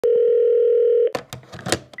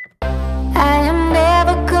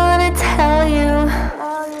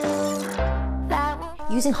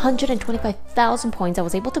Using 125,000 points, I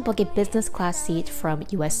was able to book a business class seat from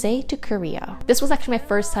USA to Korea. This was actually my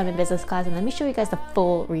first time in business class, and let me show you guys the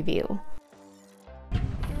full review.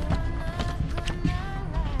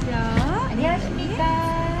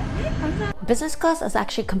 Business class is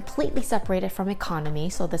actually completely separated from economy,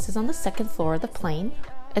 so this is on the second floor of the plane.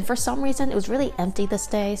 And for some reason, it was really empty this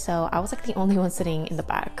day, so I was like the only one sitting in the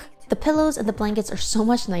back. The pillows and the blankets are so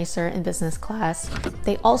much nicer in business class.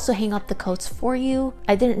 They also hang up the coats for you.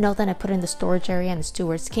 I didn't know that. I put it in the storage area and the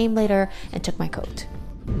stewards came later and took my coat.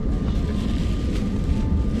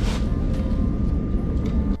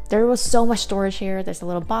 There was so much storage here. There's a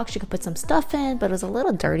little box you could put some stuff in, but it was a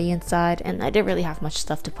little dirty inside and I didn't really have much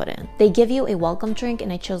stuff to put in. They give you a welcome drink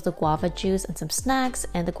and I chose the guava juice and some snacks,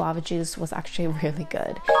 and the guava juice was actually really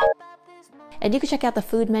good. And you can check out the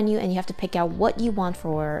food menu and you have to pick out what you want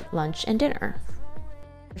for lunch and dinner.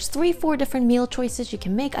 There's 3-4 different meal choices you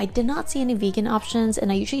can make. I did not see any vegan options,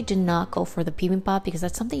 and I usually do not go for the bibimbap because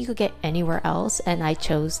that's something you could get anywhere else, and I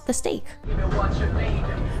chose the steak.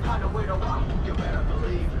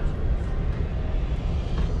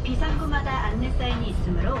 비상구마다 안내 사인이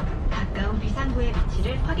있으므로 가까운 비상구의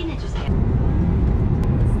위치를 확인해 주세요.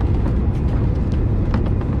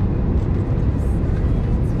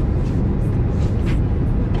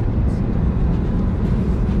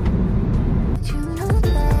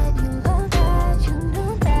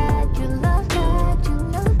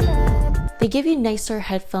 They give you nicer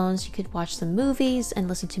headphones. You could watch some movies and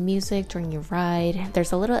listen to music during your ride.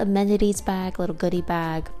 There's a little amenities bag, little goodie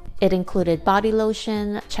bag. It included body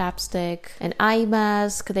lotion, chapstick, an eye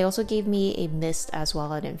mask. They also gave me a mist as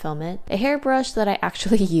well. I didn't film it. A hairbrush that I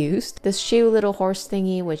actually used. This shoe little horse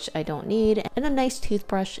thingy, which I don't need. And a nice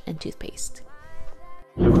toothbrush and toothpaste.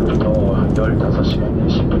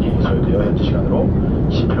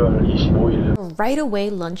 Right away,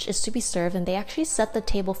 lunch is to be served, and they actually set the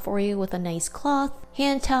table for you with a nice cloth,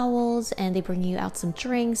 hand towels, and they bring you out some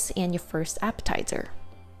drinks and your first appetizer.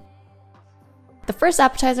 The first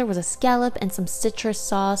appetizer was a scallop and some citrus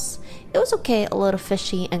sauce. It was okay, a little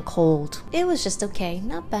fishy and cold. It was just okay,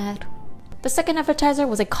 not bad. The second appetizer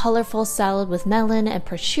was a colorful salad with melon and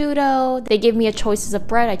prosciutto. They gave me a choices of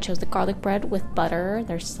bread. I chose the garlic bread with butter.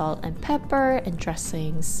 There's salt and pepper and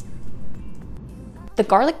dressings. The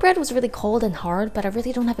garlic bread was really cold and hard, but I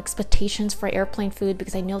really don't have expectations for airplane food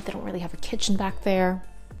because I know they don't really have a kitchen back there.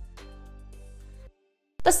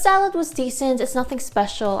 The salad was decent. It's nothing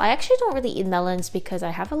special. I actually don't really eat melons because I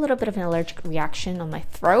have a little bit of an allergic reaction on my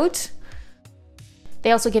throat.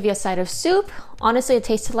 They also give you a side of soup. Honestly, it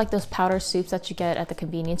tasted like those powder soups that you get at the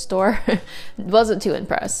convenience store. Wasn't too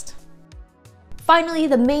impressed. Finally,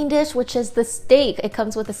 the main dish, which is the steak. It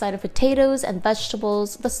comes with a side of potatoes and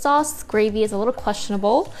vegetables. The sauce, gravy, is a little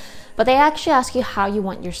questionable, but they actually ask you how you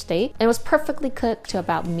want your steak, and it was perfectly cooked to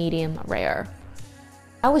about medium rare.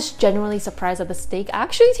 I was genuinely surprised that the steak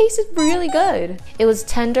actually tasted really good. It was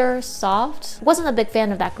tender, soft. Wasn't a big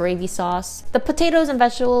fan of that gravy sauce. The potatoes and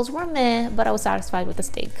vegetables were meh, but I was satisfied with the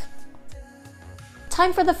steak.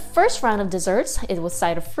 Time for the first round of desserts. It was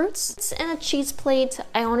side of fruits and a cheese plate.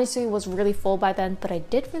 I honestly was really full by then, but I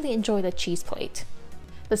did really enjoy the cheese plate.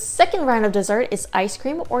 The second round of dessert is ice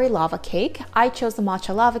cream or a lava cake. I chose the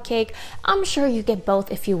matcha lava cake. I'm sure you get both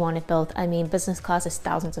if you wanted both. I mean, business class is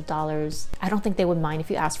thousands of dollars. I don't think they would mind if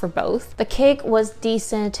you asked for both. The cake was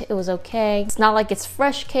decent. It was okay. It's not like it's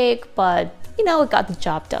fresh cake, but you know, it got the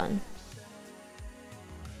job done.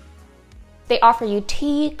 They offer you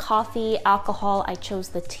tea, coffee, alcohol. I chose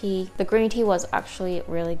the tea. The green tea was actually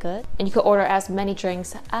really good. And you could order as many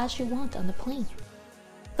drinks as you want on the plane.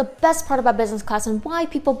 The best part about business class and why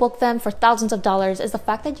people book them for thousands of dollars is the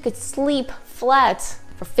fact that you could sleep flat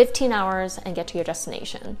for 15 hours and get to your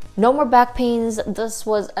destination. No more back pains. This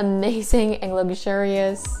was amazing and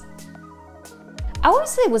luxurious. I wouldn't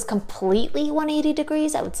say it was completely 180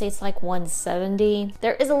 degrees. I would say it's like 170.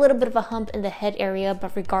 There is a little bit of a hump in the head area,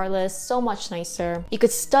 but regardless, so much nicer. You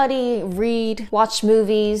could study, read, watch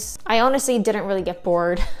movies. I honestly didn't really get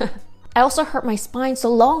bored. I also hurt my spine, so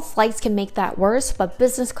long flights can make that worse, but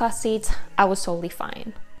business class seats, I was totally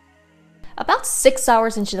fine. About 6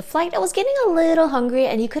 hours into the flight, I was getting a little hungry,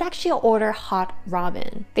 and you could actually order hot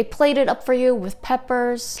ramen. They plate it up for you with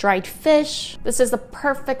peppers, dried fish. This is the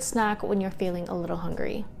perfect snack when you're feeling a little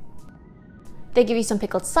hungry. They give you some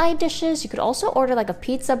pickled side dishes. You could also order like a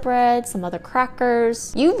pizza bread, some other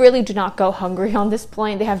crackers. You really do not go hungry on this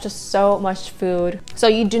plane. They have just so much food, so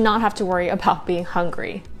you do not have to worry about being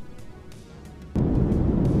hungry.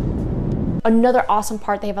 Another awesome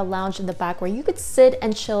part, they have a lounge in the back where you could sit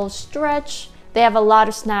and chill, stretch. They have a lot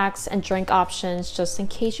of snacks and drink options just in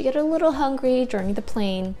case you get a little hungry during the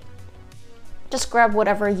plane. just grab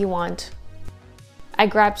whatever you want. I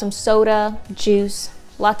grabbed some soda, juice,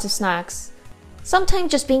 lots of snacks. Sometimes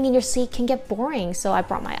just being in your seat can get boring, so I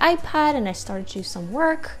brought my iPad and I started to do some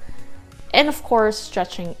work. And of course,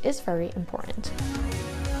 stretching is very important.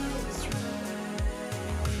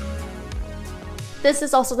 This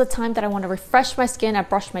is also the time that I want to refresh my skin. I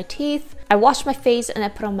brushed my teeth, I washed my face, and I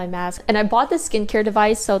put on my mask. And I bought this skincare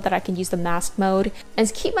device so that I can use the mask mode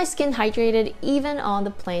and keep my skin hydrated even on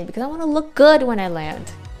the plane because I want to look good when I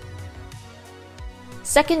land.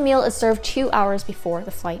 Second meal is served 2 hours before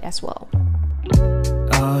the flight as well.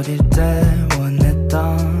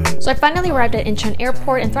 So I finally arrived at Incheon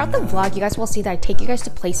Airport, and throughout the vlog, you guys will see that I take you guys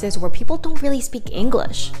to places where people don't really speak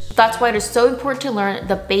English. That's why it is so important to learn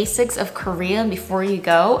the basics of Korean before you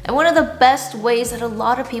go. And one of the best ways that a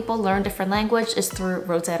lot of people learn different language is through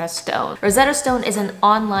Rosetta Stone. Rosetta Stone is an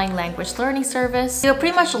online language learning service. You'll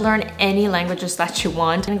pretty much learn any languages that you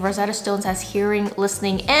want. And Rosetta Stone has hearing,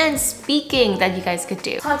 listening, and speaking that you guys could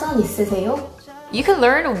do. 사전 있으세요? You can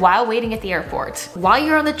learn while waiting at the airport. While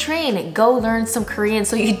you're on the train, go learn some Korean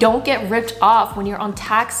so you don't get ripped off when you're on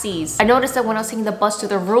taxis. I noticed that when I was taking the bus to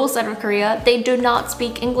the rural side of Korea, they do not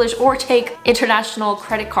speak English or take international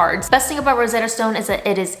credit cards. Best thing about Rosetta Stone is that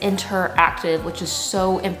it is interactive, which is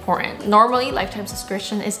so important. Normally, lifetime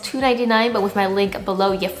subscription is $2.99, but with my link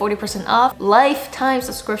below, you get 40% off. Lifetime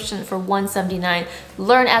subscription for $179.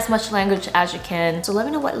 Learn as much language as you can. So let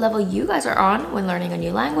me know what level you guys are on when learning a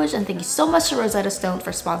new language, and thank you so much to Rosetta Stone for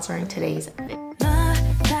sponsoring today's video.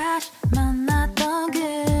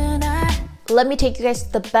 Let me take you guys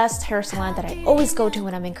to the best hair salon that I always go to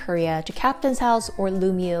when I'm in Korea, to Captin's house or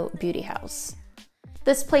Lumio Beauty house.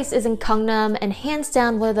 This place is in Gangnam and hands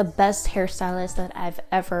down one of the best hairstylists that I've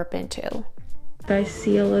ever been to. You guys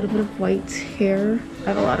see a little bit of white hair? I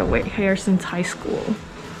have a lot of white hair since high school.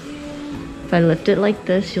 If I lift it like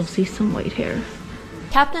this, you'll see some white hair.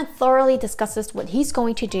 Captin thoroughly discusses what he's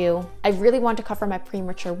going to do. I really want to cover my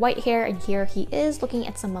premature white hair, and here he is looking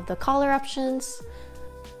at some of the color options.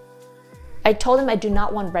 I told him I do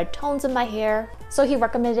not want red tones in my hair, so he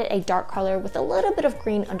recommended a dark color with a little bit of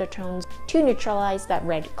green undertones to neutralize that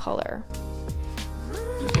red color.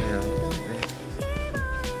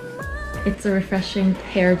 It's a refreshing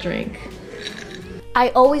hair drink. I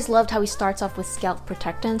always loved how he starts off with scalp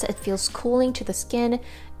protectants. It feels cooling to the skin,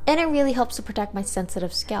 and it really helps to protect my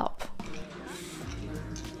sensitive scalp.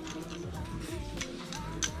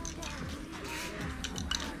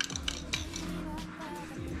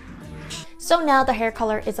 So now the hair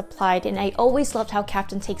color is applied, and I always loved how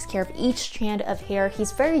Captin takes care of each strand of hair.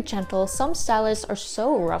 He's very gentle. Some stylists are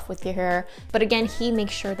so rough with your hair, but again, he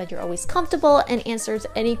makes sure that you're always comfortable and answers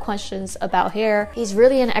any questions about hair. He's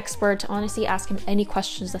really an expert. Honestly, ask him any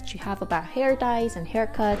questions that you have about hair dyes and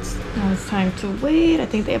haircuts. Now it's time to wait. I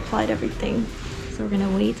think they applied everything. So we're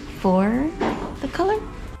gonna wait for the color.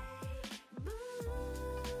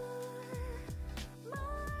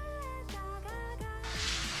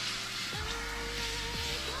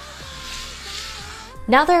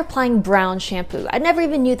 Now they're applying brown shampoo. I never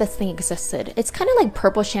even knew this thing existed. It's kind of like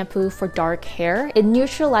purple shampoo for dark hair. It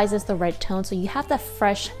neutralizes the red tone so you have that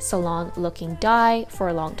fresh salon looking dye for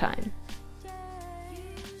a long time.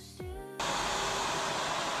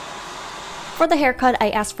 For the haircut,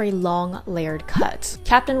 I asked for a long layered cut.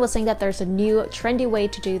 Captin was saying that there's a new trendy way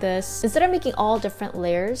to do this. Instead of making all different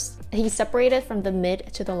layers, he separated from the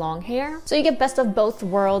mid to the long hair. So you get best of both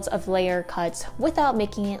worlds of layer cuts without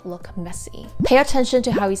making it look messy. Pay attention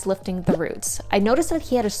to how he's lifting the roots. I noticed that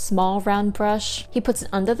he had a small round brush. He puts it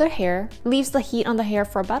under the hair, leaves the heat on the hair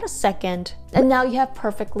for about a second, and now you have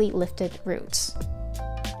perfectly lifted roots.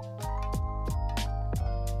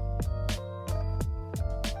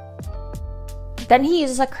 Then he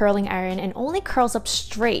uses a curling iron and only curls up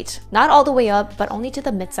straight, not all the way up, but only to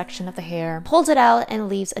the midsection of the hair. Pulls it out and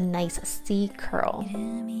leaves a nice C curl.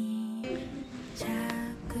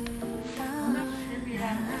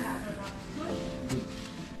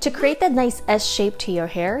 To create that nice S shape to your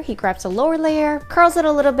hair, he grabs a lower layer, curls it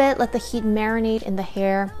a little bit, let the heat marinate in the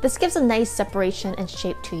hair. This gives a nice separation and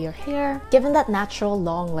shape to your hair, given that natural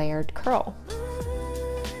long layered curl.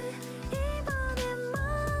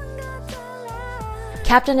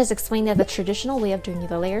 Captin is explaining that the traditional way of doing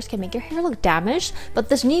the layers can make your hair look damaged, but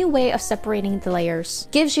this new way of separating the layers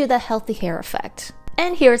gives you the healthy hair effect.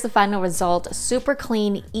 And here's the final result. Super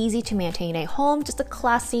clean, easy to maintain at home, just a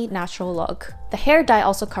classy, natural look. The hair dye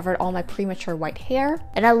also covered all my premature white hair,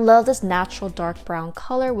 and I love this natural dark brown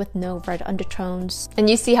color with no red undertones. And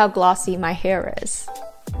you see how glossy my hair is.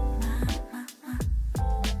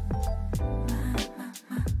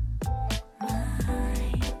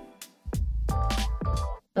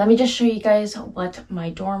 Let me just show you guys what my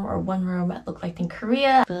dorm or one room looked like in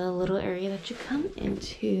Korea. The little area that you come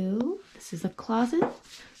into. This is a closet.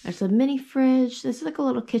 There's a mini fridge. This is like a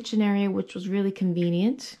little kitchen area, which was really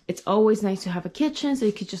convenient. It's always nice to have a kitchen so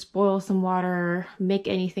you could just boil some water, make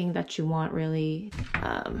anything that you want really.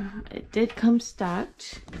 It did come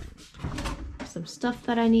stacked. Some stuff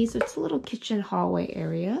that I need. So it's a little kitchen hallway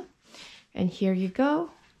area. And here you go.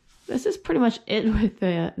 This is pretty much it with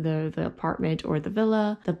the apartment or the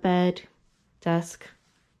villa. The bed, desk.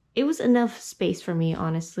 It was enough space for me,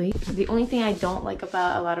 honestly. The only thing I don't like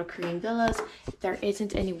about a lot of Korean villas, there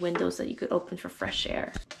isn't any windows that you could open for fresh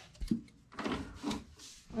air.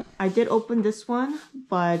 I did open this one,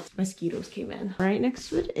 but mosquitoes came in. Right next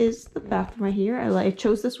to it is the bathroom right here. I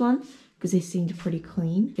chose this one because they seemed pretty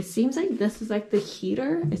clean. It seems like this is like the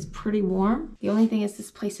heater. It's pretty warm. The only thing is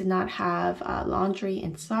this place did not have laundry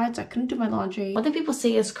inside, so I couldn't do my laundry. One thing people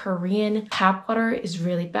say is Korean tap water is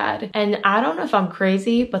really bad. And I don't know if I'm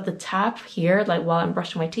crazy, but the tap here, like while I'm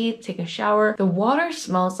brushing my teeth, taking a shower, the water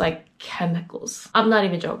smells like chemicals. I'm not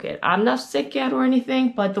even joking. I'm not sick yet or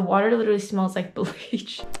anything, but the water literally smells like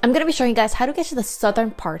bleach. I'm gonna be showing you guys how to get to the southern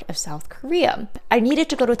part of South Korea. I needed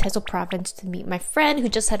to go to Daeso province to meet my friend who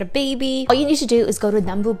just had a baby. All you need to do is go to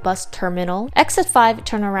Nambu bus terminal, exit 5,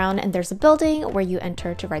 turn around, and there's a building where you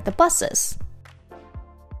enter to ride the buses.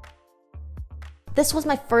 This was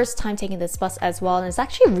my first time taking this bus as well, and it's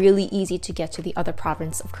actually really easy to get to the other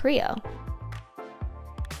province of Korea.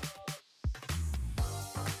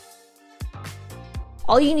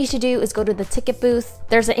 All you need to do is go to the ticket booth.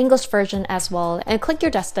 There's an English version as well, and click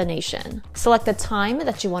your destination. Select the time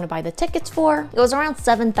that you want to buy the tickets for. It was around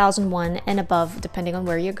 7,000 won and above, depending on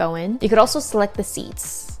where you're going. You could also select the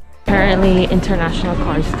seats. Apparently, international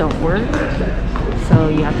cards don't work, so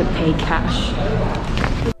you have to pay cash.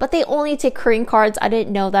 But they only take Korean cards. I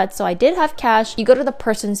didn't know that, so I did have cash. You go to the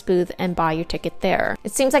person's booth and buy your ticket there.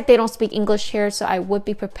 It seems like they don't speak English here, so I would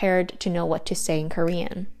be prepared to know what to say in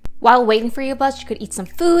Korean. While waiting for your bus, you could eat some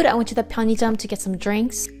food. I went to the 편의점 to get some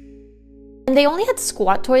drinks. And they only had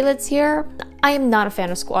squat toilets here. I am not a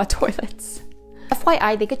fan of squat toilets.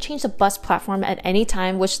 FYI, they could change the bus platform at any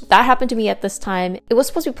time, which that happened to me at this time. It was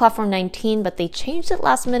supposed to be platform 19, but they changed it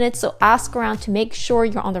last minute, so ask around to make sure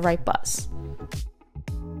you're on the right bus.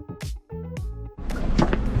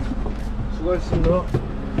 This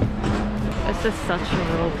is such a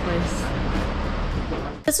rural place.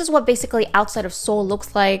 This is what basically outside of Seoul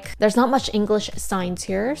looks like. There's not much English signs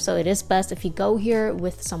here, so it is best if you go here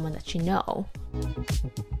with someone that you know.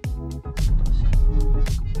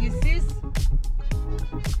 This is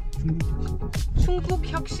중국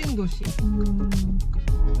혁신도시.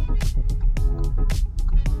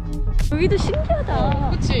 여기도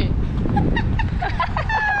신기하다. 그치?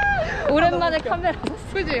 오랜만에 카메라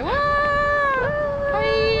봤어. 그치? 와!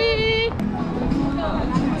 하이!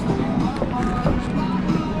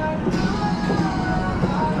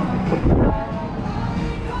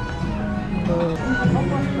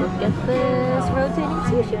 Look at this rotating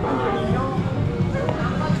sushi bar.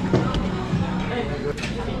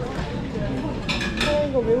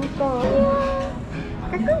 이거 매울까?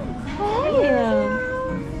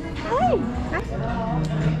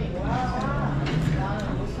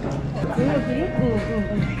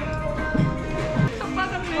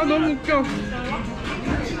 너무 웃겨.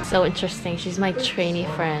 So interesting. She's my trainee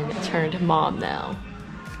friend turned mom now.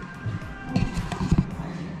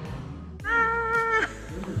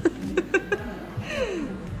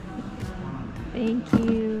 Thank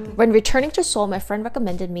you. When returning to Seoul, my friend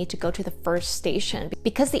recommended me to go to the first station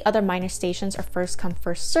because the other minor stations are first come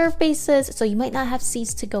first serve bases, so you might not have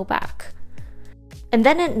seats to go back. And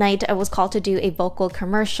then at night, I was called to do a vocal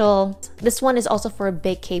commercial. This one is also for a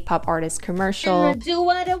big K-pop artist commercial. And I do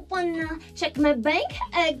what I wanna, check my bank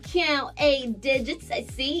account, 8 digits I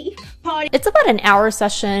see. Party. It's about an hour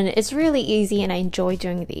session. It's really easy and I enjoy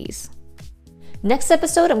doing these. Next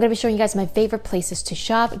episode, I'm going to be showing you guys my favorite places to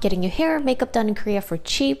shop, getting your hair and makeup done in Korea for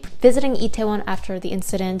cheap, visiting Itaewon after the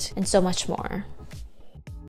incident, and so much more.